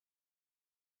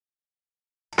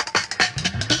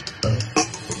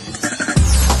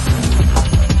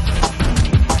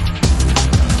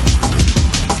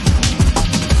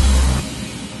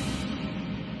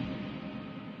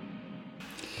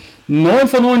9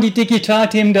 von 9, die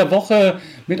Digitalthemen der Woche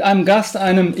mit einem Gast,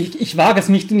 ich wage es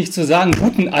mich nicht zu sagen,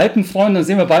 guten alten Freund, dann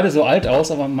sehen wir beide so alt aus,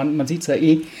 aber man sieht es ja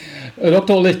eh.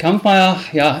 Dr. Ulrich Kampmeier,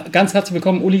 ja, ganz herzlich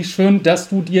willkommen, Uli, schön, dass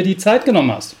du dir die Zeit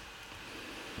genommen hast.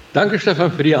 Danke,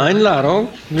 Stefan, für die Einladung.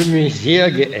 Ich bin mich sehr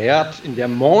geehrt, in der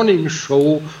Morning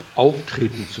Show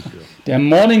auftreten zu dürfen. Der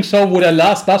Morning Show, wo der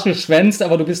Lars Baschel schwänzt,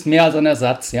 aber du bist mehr als ein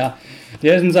Ersatz, ja.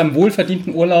 Der ist in seinem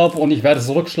wohlverdienten Urlaub und ich werde es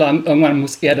zurückschlagen. Irgendwann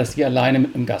muss er das hier alleine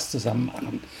mit einem Gast zusammen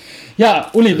machen. Ja,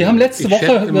 Uli, wir haben letzte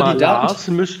Woche über die Daten... Lars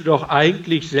müsste doch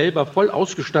eigentlich selber voll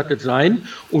ausgestattet sein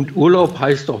und Urlaub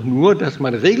heißt doch nur, dass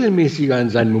man regelmäßiger in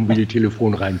sein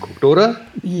Mobiltelefon reinguckt, oder?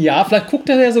 Ja, vielleicht guckt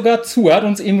er ja sogar zu, er hat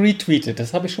uns eben retweetet,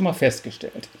 das habe ich schon mal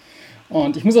festgestellt.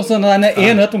 Und ich muss auch so in einer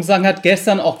Ehrenrettung sagen, er hat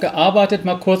gestern auch gearbeitet,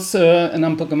 mal kurz in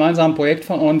einem gemeinsamen Projekt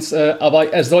von uns,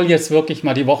 aber er soll jetzt wirklich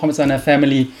mal die Woche mit seiner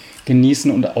Family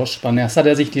genießen und ausspannen. Das hat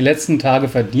er sich die letzten Tage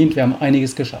verdient, wir haben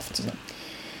einiges geschafft zusammen.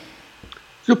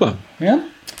 Super. Ja?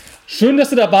 Schön,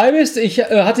 dass du dabei bist. Ich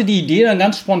hatte die Idee dann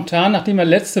ganz spontan, nachdem wir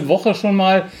letzte Woche schon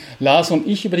mal Lars und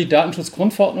ich über die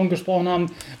Datenschutzgrundverordnung gesprochen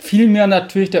haben, fiel mir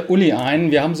natürlich der Uli ein.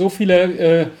 Wir haben so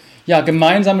viele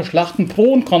gemeinsame Schlachten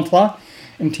pro und contra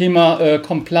im Thema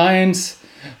Compliance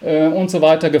und so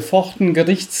weiter gefochten,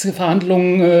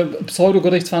 Gerichtsverhandlungen,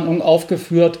 Pseudo-Gerichtsverhandlungen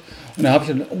aufgeführt. Und da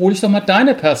hole ich doch mal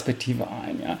deine Perspektive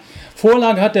ein. Ja?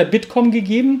 Vorlage hat der Bitkom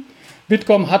gegeben.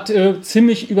 Bitkom hat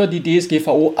ziemlich über die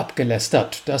DSGVO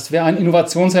abgelästert. Das wäre ein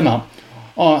Innovationshemmer.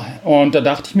 Und da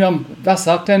dachte ich mir, was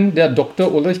sagt denn der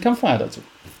Dr. Ulrich Kampmeier dazu?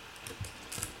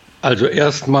 Also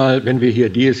erstmal, wenn wir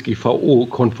hier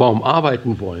DSGVO-konform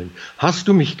arbeiten wollen, hast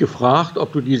du mich gefragt,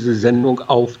 ob du diese Sendung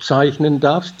aufzeichnen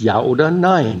darfst, ja oder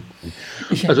nein?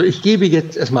 Also ich gebe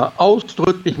jetzt erstmal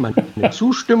ausdrücklich meine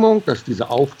Zustimmung, dass diese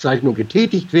Aufzeichnung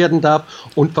getätigt werden darf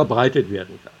und verbreitet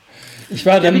werden darf. Ich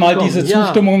werde dann mal diese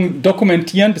Zustimmung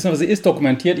dokumentieren, beziehungsweise ist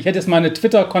dokumentiert. Ich hätte jetzt meine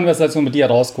Twitter-Konversation mit dir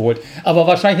rausgeholt. Aber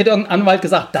wahrscheinlich hätte irgendein Anwalt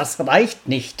gesagt, das reicht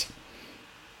nicht.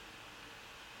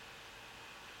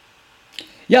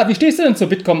 Ja, wie stehst du denn zur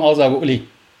Bitkom-Aussage, Uli?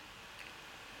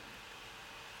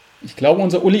 Ich glaube,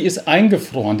 unser Uli ist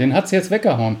eingefroren. Den hat sie jetzt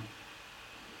weggehauen.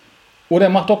 Oder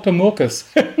macht Dr. Murkes.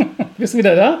 Bist du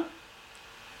wieder da?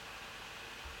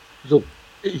 So.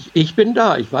 Ich bin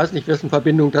da. Ich weiß nicht, wessen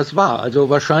Verbindung das war. Also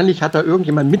wahrscheinlich hat da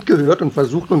irgendjemand mitgehört und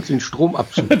versucht, uns den Strom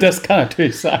abzunehmen. Das kann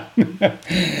natürlich sein.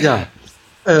 Ja.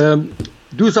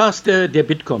 Du sagst der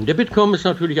Bitkom. Der Bitkom ist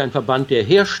natürlich ein Verband der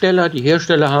Hersteller. Die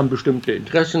Hersteller haben bestimmte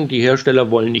Interessen. Die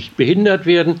Hersteller wollen nicht behindert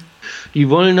werden. Die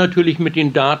wollen natürlich mit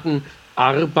den Daten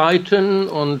arbeiten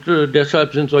und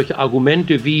deshalb sind solche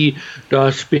Argumente wie,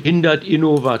 das behindert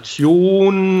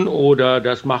Innovation oder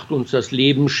das macht uns das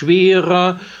Leben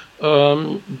schwerer,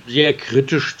 sehr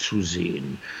kritisch zu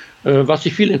sehen. Was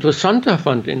ich viel interessanter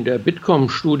fand in der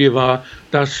Bitkom-Studie war,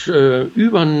 dass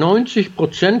über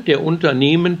 90% der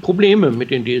Unternehmen Probleme mit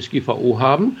den DSGVO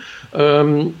haben.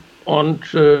 Und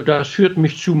das führt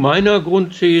mich zu meiner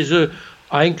Grundthese,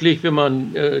 eigentlich, wenn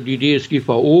man die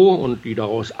DSGVO und die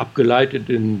daraus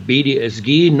abgeleiteten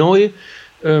BDSG neu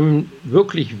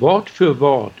wirklich Wort für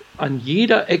Wort an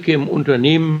jeder Ecke im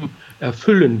Unternehmen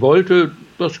erfüllen wollte,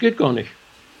 das geht gar nicht.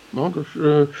 Ja,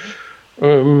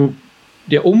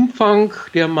 der Umfang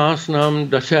der Maßnahmen,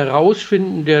 das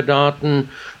Herausfinden der Daten,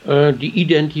 die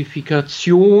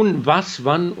Identifikation, was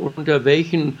wann unter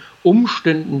welchen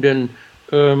Umständen denn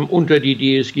unter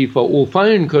die DSGVO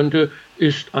fallen könnte,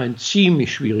 ist ein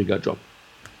ziemlich schwieriger Job.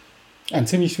 Ein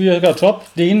ziemlich schwieriger Job,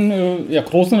 den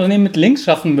großen Unternehmen mit links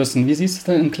schaffen müssen. Wie siehst du es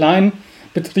denn in kleinen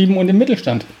Betrieben und im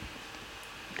Mittelstand?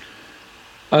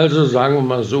 Also sagen wir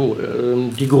mal so,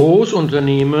 die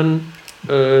Großunternehmen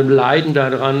leiden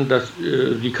daran, dass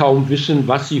sie kaum wissen,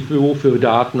 was sie für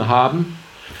Daten haben.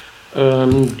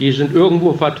 Die sind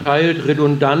irgendwo verteilt,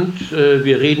 redundant,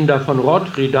 wir reden da von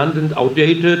ROT, redundant,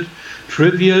 outdated,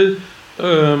 trivial.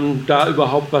 Da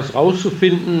überhaupt was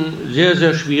rauszufinden, sehr,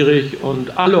 sehr schwierig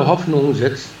und alle Hoffnungen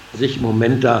setzen sich im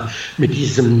Moment da mit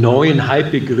diesem neuen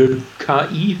Hypebegriff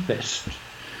KI fest.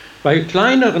 Bei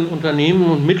kleineren Unternehmen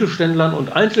und Mittelständlern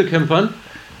und Einzelkämpfern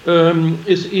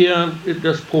ist eher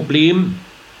das Problem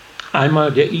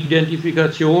einmal der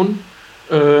Identifikation,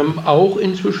 auch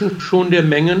inzwischen schon der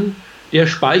Mengen, der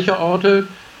Speicherorte,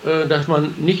 dass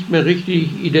man nicht mehr richtig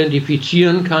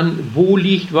identifizieren kann, wo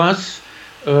liegt was.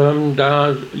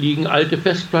 Da liegen alte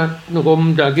Festplatten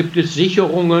rum, da gibt es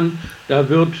Sicherungen, da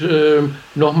wird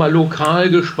nochmal lokal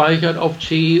gespeichert auf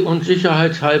C und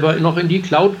sicherheitshalber noch in die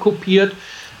Cloud kopiert.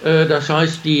 Das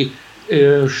heißt, die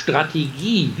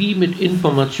Strategie, wie mit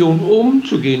Informationen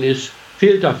umzugehen ist,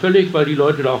 fehlt da völlig, weil die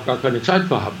Leute da auch gar keine Zeit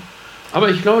für haben. Aber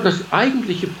ich glaube, das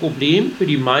eigentliche Problem für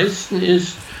die meisten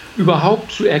ist,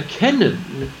 überhaupt zu erkennen,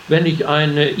 wenn ich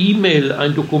eine E-Mail,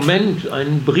 ein Dokument,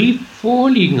 einen Brief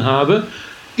vorliegen habe,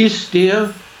 ist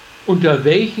der unter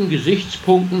welchen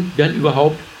Gesichtspunkten denn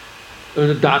überhaupt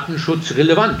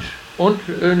datenschutzrelevant. Und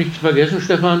nicht zu vergessen,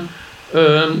 Stefan,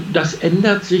 das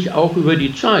ändert sich auch über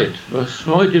die Zeit. Was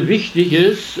heute wichtig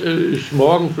ist, ist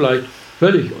morgen vielleicht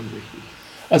völlig unwichtig.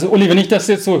 Also Uli, wenn ich das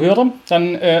jetzt so höre,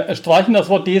 dann streichen das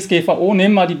Wort DSGVO,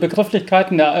 nehmen mal die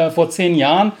Begrifflichkeiten vor 10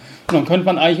 Jahren und dann könnte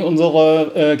man eigentlich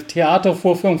unsere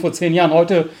Theatervorführung vor 10 Jahren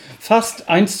heute fast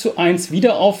 1:1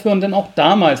 wieder aufführen, denn auch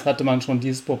damals hatte man schon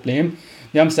dieses Problem.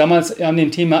 Wir haben es damals an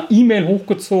dem Thema E-Mail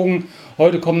hochgezogen,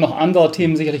 heute kommen noch andere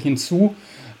Themen sicherlich hinzu.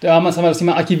 Damals haben wir das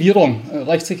Thema Archivierung,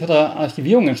 rechtssichere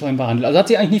Archivierung entsprechend behandelt. Also hat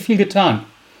sich eigentlich nicht viel getan.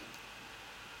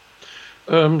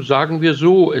 Sagen wir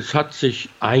so, es hat sich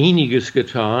einiges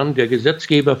getan. Der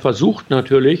Gesetzgeber versucht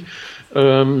natürlich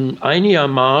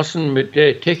einigermaßen mit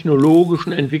der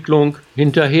technologischen Entwicklung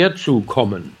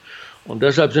hinterherzukommen. Und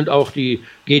deshalb sind auch die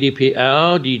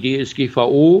GDPR, die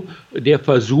DSGVO, der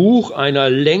Versuch einer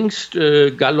längst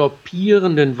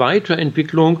galoppierenden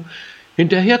Weiterentwicklung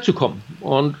hinterherzukommen.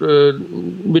 Und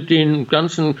mit den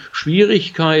ganzen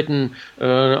Schwierigkeiten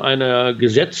einer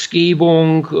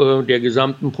Gesetzgebung, der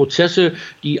gesamten Prozesse,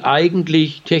 die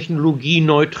eigentlich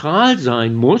technologieneutral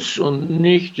sein muss und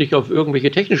nicht sich auf irgendwelche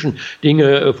technischen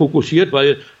Dinge fokussiert,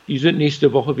 weil die sind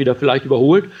nächste Woche wieder vielleicht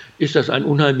überholt, ist das ein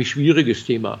unheimlich schwieriges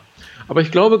Thema. Aber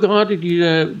ich glaube gerade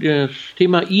das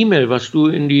Thema E-Mail, was du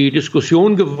in die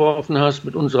Diskussion geworfen hast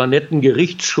mit unserer netten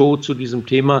Gerichtsshow zu diesem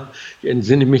Thema, ich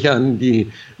entsinne mich an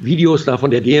die Videos da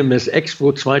von der DMS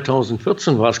Expo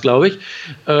 2014 war es, glaube ich.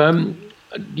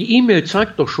 Die E-Mail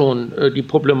zeigt doch schon die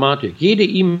Problematik. Jede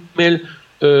E-Mail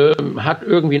hat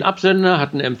irgendwie einen Absender,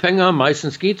 hat einen Empfänger,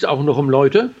 meistens geht es auch noch um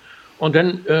Leute. Und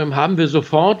dann haben wir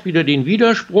sofort wieder den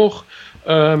Widerspruch.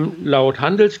 Laut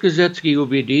Handelsgesetz,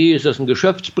 GOBD, ist das ein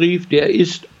Geschäftsbrief, der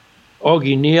ist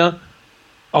originär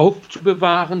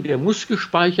aufzubewahren, der muss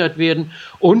gespeichert werden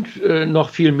und noch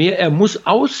viel mehr, er muss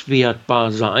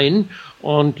auswertbar sein.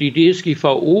 Und die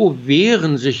DSGVO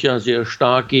wehren sich ja sehr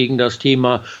stark gegen das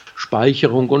Thema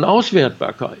Speicherung und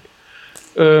Auswertbarkeit.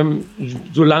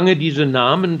 Solange diese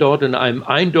Namen dort in einem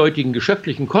eindeutigen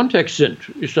geschäftlichen Kontext sind,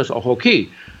 ist das auch okay.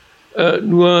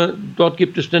 Nur dort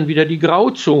gibt es dann wieder die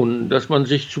Grauzonen, dass man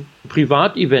sich zu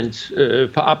Privatevents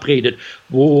verabredet,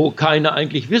 wo keiner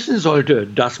eigentlich wissen sollte,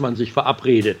 dass man sich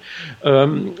verabredet,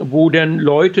 wo dann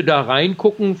Leute da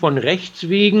reingucken von Rechts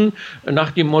wegen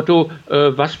nach dem Motto,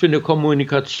 was für eine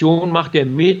Kommunikation macht der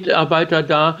Mitarbeiter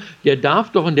da, der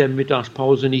darf doch in der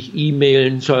Mittagspause nicht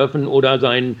E-Mailen, surfen oder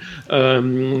sein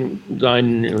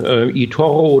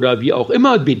eToro oder wie auch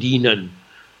immer bedienen.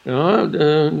 Ja,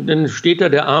 dann steht da,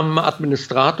 der arme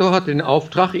Administrator hat den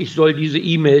Auftrag, ich soll diese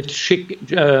E-Mails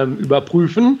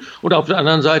überprüfen. Und auf der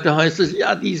anderen Seite heißt es,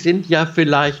 ja, die sind ja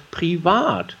vielleicht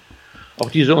privat. Auch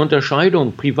diese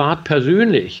Unterscheidung,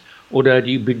 privat-persönlich oder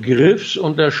die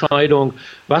Begriffsunterscheidung,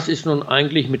 was ist nun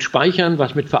eigentlich mit Speichern,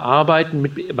 was mit Verarbeiten,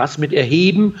 was mit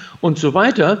Erheben und so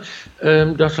weiter.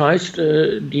 Das heißt,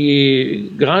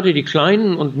 gerade die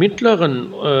kleinen und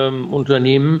mittleren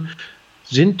Unternehmen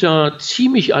sind da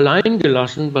ziemlich allein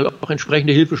gelassen, weil auch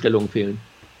entsprechende Hilfestellungen fehlen.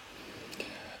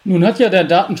 Nun hat ja der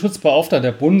Datenschutzbeauftragte,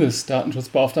 der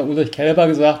Bundesdatenschutzbeauftragte Ulrich Kelber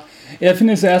gesagt, er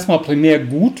findet es erstmal primär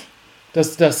gut,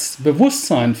 dass das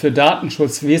Bewusstsein für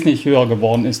Datenschutz wesentlich höher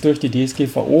geworden ist durch die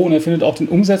DSGVO und er findet auch den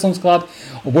Umsetzungsgrad,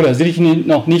 obwohl er sicherlich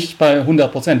noch nicht bei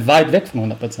 100%, weit weg von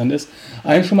 100% ist,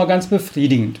 eigentlich schon mal ganz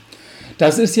befriedigend.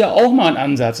 Das ist ja auch mal ein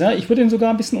Ansatz. Ja? Ich würde ihn sogar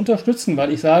ein bisschen unterstützen,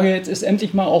 weil ich sage, jetzt ist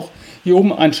endlich mal auch hier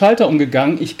oben ein Schalter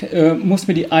umgegangen. Ich muss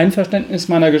mir die Einverständnis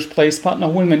meiner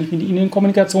Gesprächspartner holen, wenn ich mit ihnen in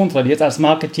Kommunikation trete. Jetzt als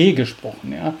Marketier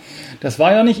gesprochen. Ja? Das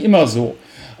war ja nicht immer so.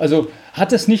 Also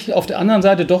hat es nicht auf der anderen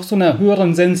Seite doch zu einer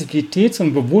höheren Sensibilität,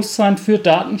 zum Bewusstsein für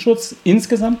Datenschutz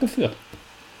insgesamt geführt?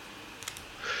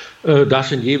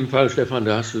 Das in jedem Fall, Stefan,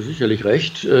 da hast du sicherlich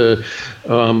recht.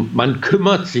 Man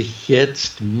kümmert sich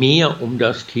jetzt mehr um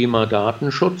das Thema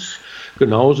Datenschutz,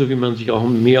 genauso wie man sich auch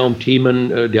mehr um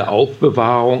Themen der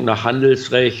Aufbewahrung nach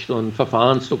Handelsrecht und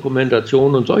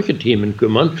Verfahrensdokumentation und solche Themen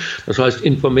kümmert. Das heißt,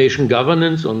 Information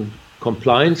Governance und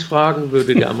Compliance-Fragen,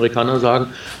 würde der Amerikaner sagen,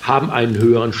 haben einen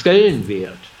höheren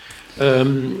Stellenwert.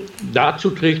 Dazu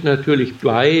trägt natürlich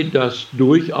bei, dass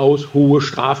durchaus hohe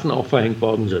Strafen auch verhängt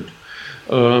worden sind.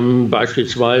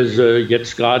 Beispielsweise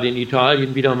jetzt gerade in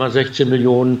Italien wieder mal 16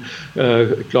 Millionen,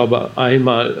 ich glaube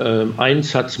einmal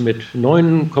eins hat es mit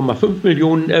 9,5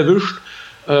 Millionen erwischt,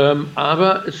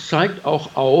 aber es zeigt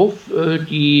auch auf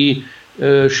die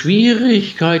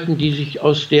Schwierigkeiten, die sich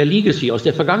aus der Legacy, aus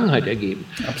der Vergangenheit ergeben.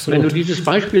 Absolut. Wenn du dieses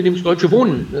Beispiel nimmst, Deutsche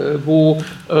Wohnen, wo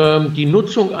die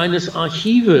Nutzung eines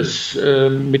Archives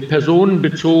mit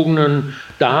personenbezogenen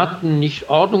Daten nicht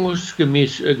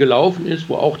ordnungsgemäß gelaufen ist,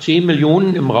 wo auch 10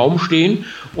 Millionen im Raum stehen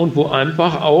und wo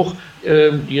einfach auch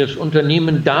das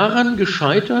Unternehmen daran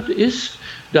gescheitert ist,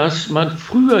 dass man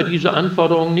früher diese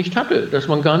Anforderungen nicht hatte, dass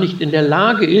man gar nicht in der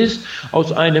Lage ist,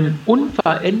 aus einem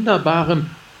unveränderbaren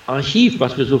Archiv,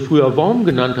 was wir so früher WORM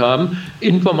genannt haben,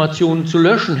 Informationen zu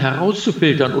löschen,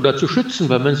 herauszufiltern oder zu schützen,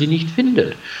 weil man sie nicht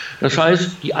findet. Das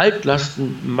heißt, die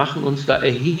Altlasten machen uns da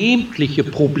erhebliche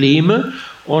Probleme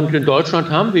und in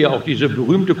Deutschland haben wir ja auch diese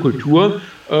berühmte Kultur,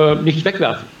 nicht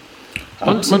wegwerfen.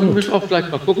 Und man muss auch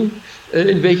vielleicht mal gucken,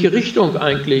 in welche Richtung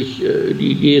eigentlich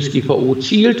die DSGVO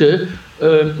zielte,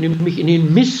 nämlich in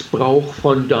den Missbrauch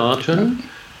von Daten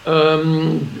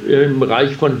im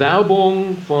Bereich von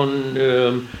Werbung,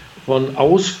 von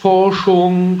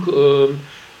Ausforschung,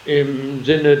 im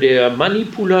Sinne der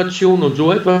Manipulation und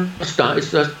so etwas. Da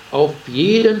ist das auf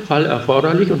jeden Fall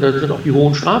erforderlich und da sind auch die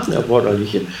hohen Strafen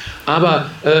erforderlich. Aber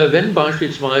wenn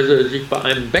beispielsweise sich bei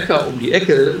einem Bäcker um die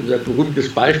Ecke, unser berühmtes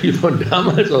Beispiel von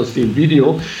damals aus dem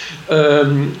Video,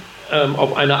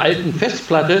 auf einer alten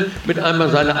Festplatte mit einmal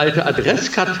seine alte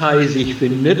Adresskartei sich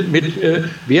findet, mit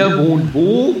wer wohnt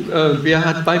wo, wer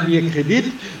hat bei mir Kredit,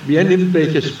 wer nimmt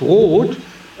welches Brot,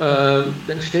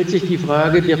 dann stellt sich die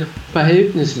Frage der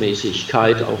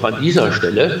Verhältnismäßigkeit auch an dieser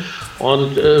Stelle.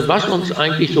 Und was uns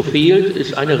eigentlich so fehlt,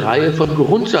 ist eine Reihe von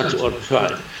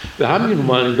Grundsatzurteilen. Wir haben hier nun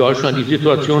mal in Deutschland die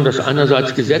Situation, dass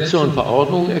einerseits Gesetze und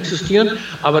Verordnungen existieren,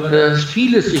 aber dass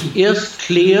vieles sich erst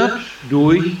klärt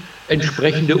durch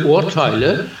entsprechende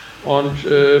Urteile. Und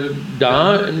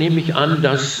da nehme ich an,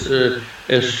 dass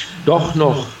es doch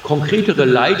noch konkretere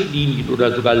Leitlinien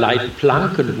oder sogar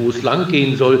Leitplanken, wo es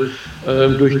langgehen soll,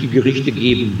 durch die Gerichte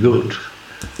geben wird.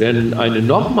 Denn eine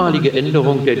nochmalige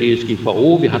Änderung der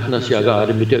DSGVO, wir hatten das ja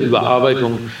gerade mit der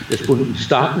Überarbeitung des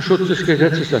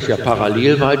Bundesdatenschutzgesetzes, das ja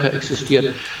parallel weiter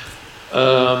existiert,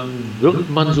 wird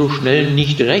man so schnell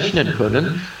nicht rechnen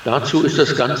können. Dazu ist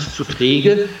das ganz zu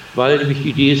träge, weil nämlich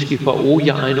die DSGVO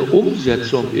ja eine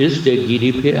Umsetzung ist der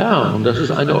GDPR. Und das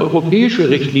ist eine europäische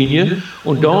Richtlinie.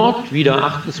 Und dort wieder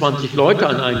 28 Leute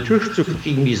an einen Tisch zu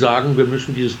kriegen, die sagen, wir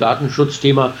müssen dieses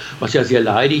Datenschutzthema, was ja sehr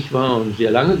leidig war und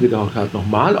sehr lange gedauert hat,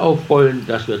 nochmal aufrollen,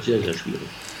 das wird sehr, sehr schwierig.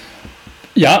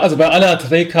 Ja, also bei aller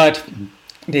Trägheit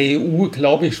der EU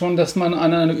glaube ich schon, dass man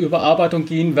an eine Überarbeitung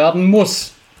gehen werden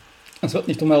muss. Es wird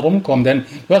nicht drum herum kommen, denn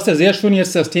du hast ja sehr schön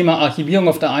jetzt das Thema Archivierung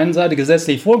auf der einen Seite,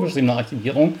 gesetzlich vorgeschriebene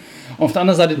Archivierung, und auf der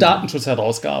anderen Seite Datenschutz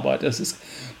herausgearbeitet.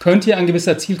 Könnte ja ein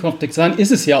gewisser Zielkonflikt sein,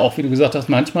 ist es ja auch, wie du gesagt hast,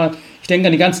 manchmal. Ich denke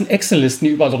an die ganzen Excel-Listen,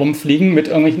 die überall rumfliegen mit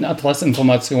irgendwelchen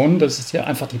Adressinformationen. Das ist ja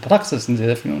einfach die Praxis in sehr,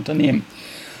 sehr vielen Unternehmen.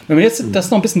 Wenn wir jetzt das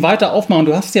noch ein bisschen weiter aufmachen,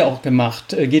 du hast es ja auch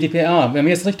gemacht, GDPR, wenn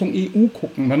wir jetzt Richtung EU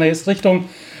gucken, wenn wir jetzt Richtung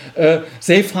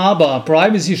Safe Harbor,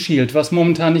 Privacy Shield, was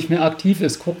momentan nicht mehr aktiv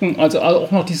ist, gucken, also auch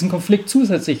noch diesen Konflikt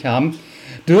zusätzlich haben,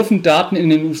 dürfen Daten in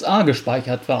den USA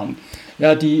gespeichert werden.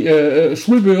 Ja, die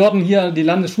Schulbehörden hier, die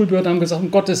Landesschulbehörden haben gesagt,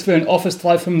 um Gottes Willen, Office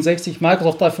 365,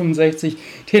 Microsoft 365,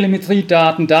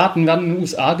 Telemetriedaten, Daten werden in den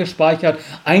USA gespeichert.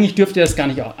 Eigentlich dürft ihr das gar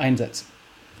nicht einsetzen.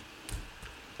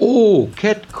 Oh,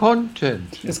 Cat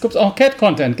Content. Es gibt auch Cat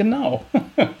Content, genau.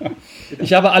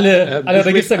 Ich habe alle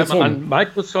Register gezogen. An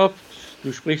Microsoft.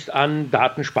 Du sprichst an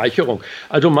Datenspeicherung.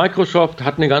 Also Microsoft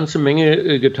hat eine ganze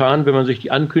Menge getan, wenn man sich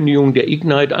die Ankündigung der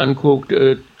Ignite anguckt,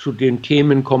 zu den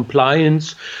Themen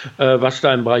Compliance, was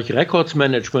da im Bereich Records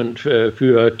Management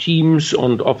für Teams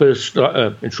und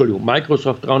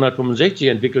Microsoft 365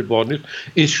 entwickelt worden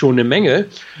ist schon eine Menge.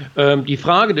 Die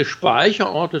Frage des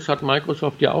Speicherortes hat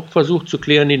Microsoft ja auch versucht zu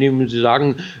klären, indem sie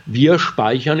sagen, wir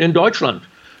speichern in Deutschland.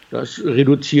 Das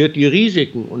reduziert die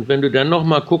Risiken. Und wenn du dann noch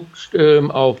mal guckst,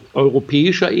 auf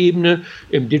europäischer Ebene,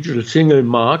 im Digital Single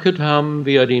Market haben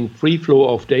wir den Free Flow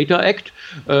of Data Act,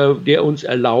 der uns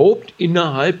erlaubt,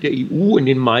 innerhalb der EU in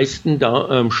den meisten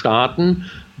Staaten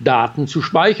Daten zu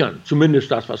speichern.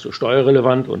 Zumindest das, was so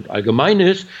steuerrelevant und allgemein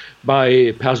ist.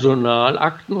 Bei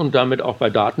Personalakten und damit auch bei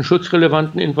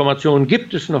datenschutzrelevanten Informationen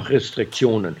gibt es noch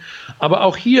Restriktionen. Aber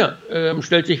auch hier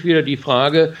stellt sich wieder die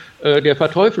Frage der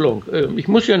Verteufelung. Ich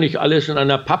muss ja nicht alles in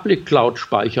einer Public Cloud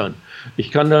speichern.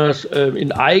 Ich kann das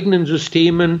in eigenen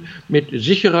Systemen mit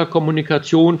sicherer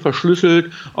Kommunikation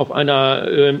verschlüsselt auf einer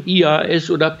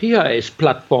IaaS- oder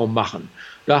PaaS-Plattform machen.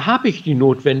 Da habe ich die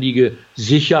notwendige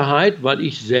Sicherheit, weil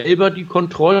ich selber die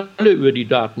Kontrolle über die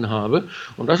Daten habe.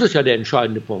 Und das ist ja der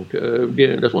entscheidende Punkt.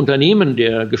 Das Unternehmen,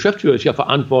 der Geschäftsführer ist ja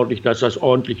verantwortlich, dass das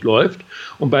ordentlich läuft.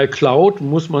 Und bei Cloud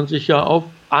muss man sich ja auf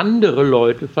andere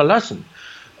Leute verlassen.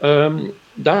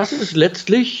 Das ist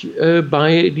letztlich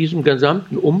bei diesem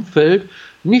gesamten Umfeld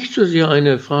nicht so sehr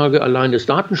eine Frage allein des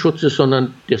Datenschutzes,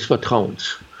 sondern des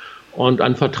Vertrauens. Und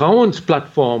an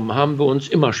Vertrauensplattformen haben wir uns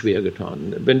immer schwer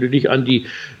getan. Wenn du dich an die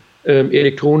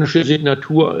elektronische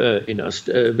Signatur erinnerst,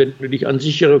 wenn du dich an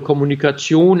sichere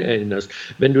Kommunikation erinnerst,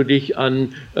 wenn du dich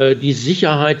an die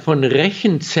Sicherheit von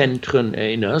Rechenzentren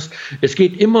erinnerst. Es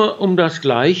geht immer um das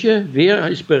Gleiche. Wer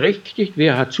ist berechtigt,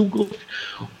 wer hat Zugriff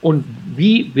und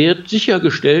wie wird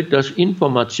sichergestellt, dass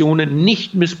Informationen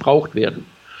nicht missbraucht werden.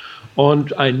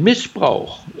 Und ein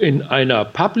Missbrauch in einer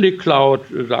Public Cloud,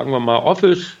 sagen wir mal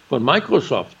Office von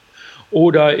Microsoft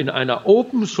oder in einer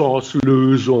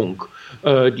Open-Source-Lösung,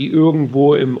 die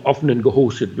irgendwo im Offenen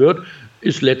gehostet wird,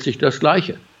 ist letztlich das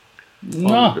Gleiche.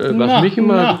 Was mich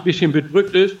immer ein bisschen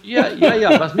bedrückt ist,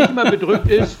 was mich immer bedrückt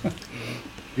ist,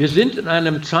 wir sind in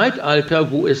einem Zeitalter,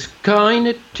 wo es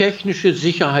keine technische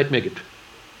Sicherheit mehr gibt.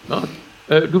 Ja?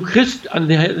 Du kriegst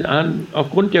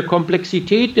aufgrund der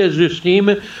Komplexität der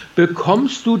Systeme,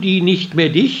 bekommst du die nicht mehr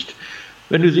dicht.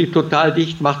 Wenn du sie total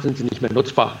dicht machst, sind sie nicht mehr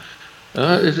nutzbar.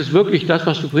 Ja, es ist wirklich das,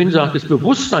 was du vorhin sagtest,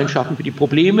 Bewusstsein schaffen für die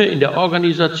Probleme in der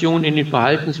Organisation, in den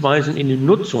Verhaltensweisen, in der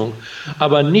Nutzung,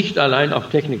 aber nicht allein auf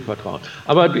Technik vertrauen.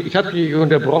 Aber ich hatte dich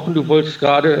unterbrochen, du wolltest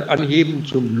gerade anheben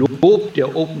zum Lob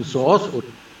der Open Source.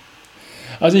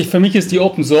 Also für mich ist die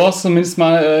Open Source zumindest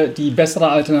mal die bessere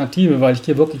Alternative, weil ich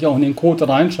hier wirklich auch in den Code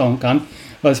reinschauen kann,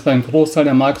 was ich beim Großteil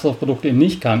der Microsoft-Produkte eben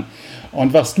nicht kann.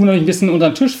 Und was du natürlich ein bisschen unter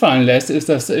den Tisch fallen lässt, ist,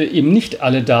 dass eben nicht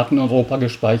alle Daten in Europa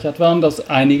gespeichert waren, dass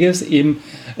einiges eben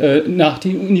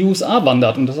in die USA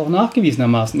wandert und das auch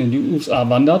nachgewiesenermaßen in die USA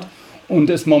wandert und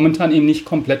es momentan eben nicht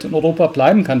komplett in Europa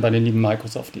bleiben kann bei den lieben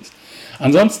Microsofties.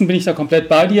 Ansonsten bin ich da komplett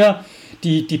bei dir.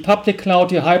 Die Public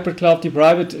Cloud, die Hybrid Cloud, die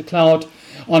Private Cloud,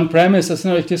 On-Premise, das sind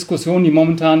natürlich Diskussionen, die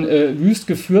momentan wüst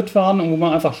geführt werden und wo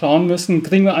wir einfach schauen müssen,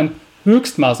 kriegen wir ein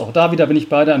Höchstmaß, auch da wieder bin ich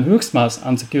beide, ein Höchstmaß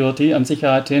an Security, an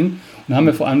Sicherheit hin und haben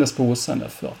wir vor allem das Bewusstsein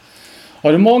dafür.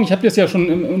 Heute Morgen, ich habe das ja schon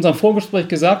in unserem Vorgespräch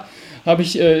gesagt, habe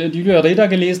ich die Julia Reda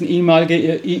gelesen,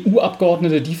 ehemalige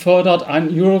EU-Abgeordnete, die fördert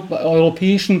einen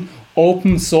europäischen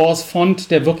Open Source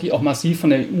Fond, der wirklich auch massiv von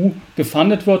der EU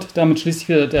gefundet wird. Damit schließt sich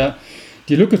wieder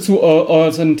die Lücke zu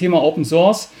dem Thema Open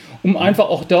Source, um einfach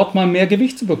auch dort mal mehr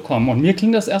Gewicht zu bekommen. Und mir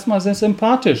klingt das erstmal sehr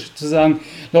sympathisch, zu sagen,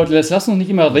 Leute, lasst uns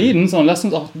nicht immer reden, sondern lasst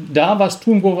uns auch da was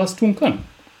tun, wo wir was tun können.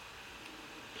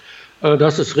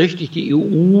 Das ist richtig. Die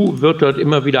EU wird dort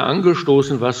immer wieder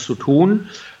angestoßen, was zu tun.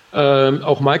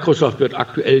 Auch Microsoft wird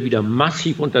aktuell wieder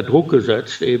massiv unter Druck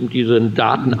gesetzt, eben diesen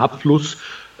Datenabfluss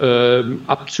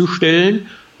abzustellen.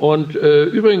 Und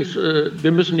übrigens,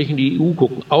 wir müssen nicht in die EU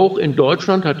gucken. Auch in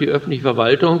Deutschland hat die öffentliche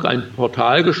Verwaltung ein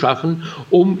Portal geschaffen,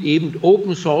 um eben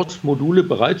Open-Source-Module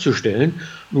bereitzustellen.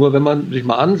 Nur wenn man sich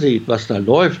mal ansieht, was da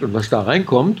läuft und was da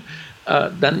reinkommt,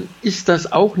 dann ist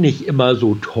das auch nicht immer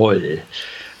so toll.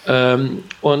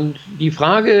 Und die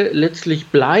Frage letztlich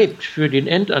bleibt für den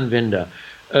Endanwender,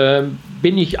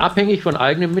 bin ich abhängig von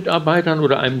eigenen Mitarbeitern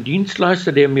oder einem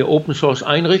Dienstleister, der mir Open-Source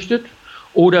einrichtet?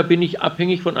 Oder bin ich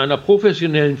abhängig von einer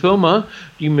professionellen Firma,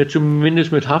 die mir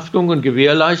zumindest mit Haftung und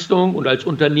Gewährleistung und als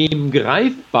Unternehmen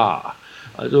greifbar,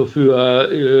 also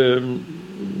für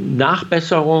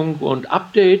Nachbesserung und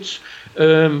Updates,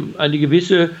 eine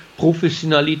gewisse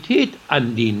Professionalität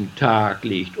an den Tag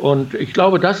legt. Und ich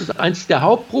glaube, das ist eines der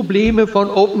Hauptprobleme von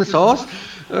Open Source,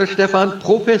 Stefan,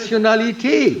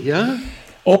 Professionalität. Ja?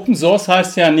 Open Source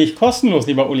heißt ja nicht kostenlos,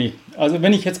 lieber Uli. Also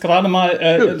wenn ich jetzt gerade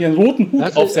mal den roten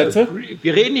Hut aufsetze.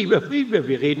 Wir reden nicht über Freeware,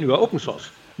 wir reden über Open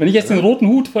Source. Wenn ich jetzt den roten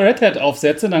Hut für Red Hat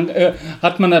aufsetze, dann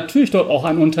hat man natürlich dort auch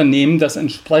ein Unternehmen, das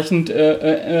entsprechend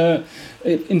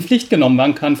in Pflicht genommen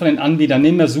werden kann von den Anbietern.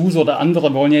 Nehmen wir SUSE oder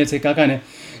andere, wollen ja jetzt hier gar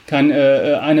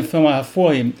eine Firma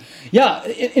hervorheben. Ja,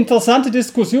 interessante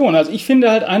Diskussion. Also ich finde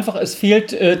halt einfach, es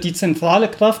fehlt die zentrale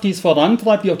Kraft, die es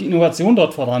vorantreibt, die auch die Innovation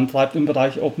dort vorantreibt im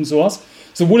Bereich Open Source.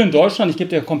 Sowohl in Deutschland, ich gebe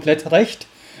dir komplett recht,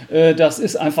 das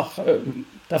ist einfach,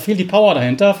 da fehlt die Power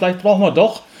dahinter. Vielleicht brauchen wir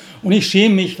doch, und ich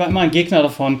schäme mich, war immer ein Gegner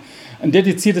davon, ein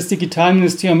dediziertes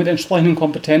Digitalministerium mit entsprechenden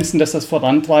Kompetenzen, das das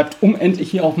vorantreibt, um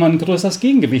endlich hier auch mal ein größeres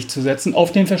Gegengewicht zu setzen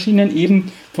auf den verschiedenen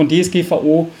Ebenen von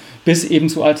DSGVO bis eben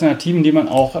zu Alternativen, die man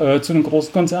auch zu den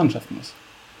großen Konzernen schaffen muss.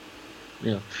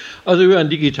 Ja, also über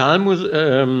ein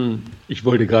Digitalmuseum, ich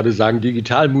wollte gerade sagen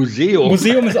Digitalmuseum.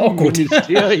 Museum ist auch gut.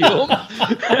 Ministerium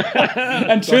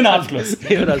Ein schöner Abschluss.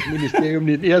 Wäre das Ministerium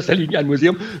in erster Linie ein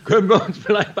Museum, können wir uns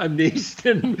vielleicht beim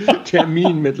nächsten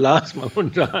Termin mit Lars mal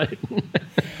unterhalten.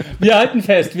 Wir halten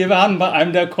fest, wir werden bei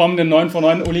einem der kommenden 9 von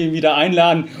 9 Uli wieder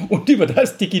einladen und über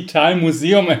das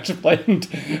Digitalmuseum entsprechend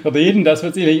reden. Das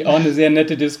wird sicherlich auch eine sehr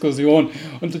nette Diskussion.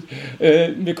 Und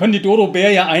wir können die Dodo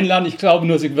Bär ja einladen. Ich glaube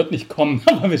nur, sie wird nicht kommen,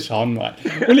 aber wir schauen mal.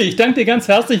 Uli, ich danke dir ganz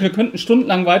herzlich. Wir könnten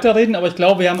stundenlang weiterreden, aber ich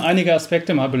glaube, wir haben einige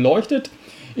Aspekte mal beleuchtet.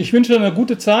 Ich wünsche dir eine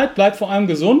gute Zeit, bleib vor allem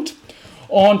gesund.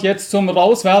 Und jetzt zum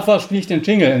Rauswerfer spiele ich den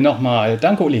Jingle nochmal.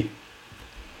 Danke, Uli.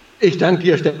 Ich danke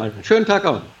dir, Stefan. Schönen Tag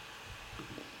auch.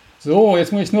 So,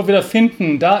 jetzt muss ich es nur wieder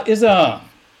finden. Da ist er.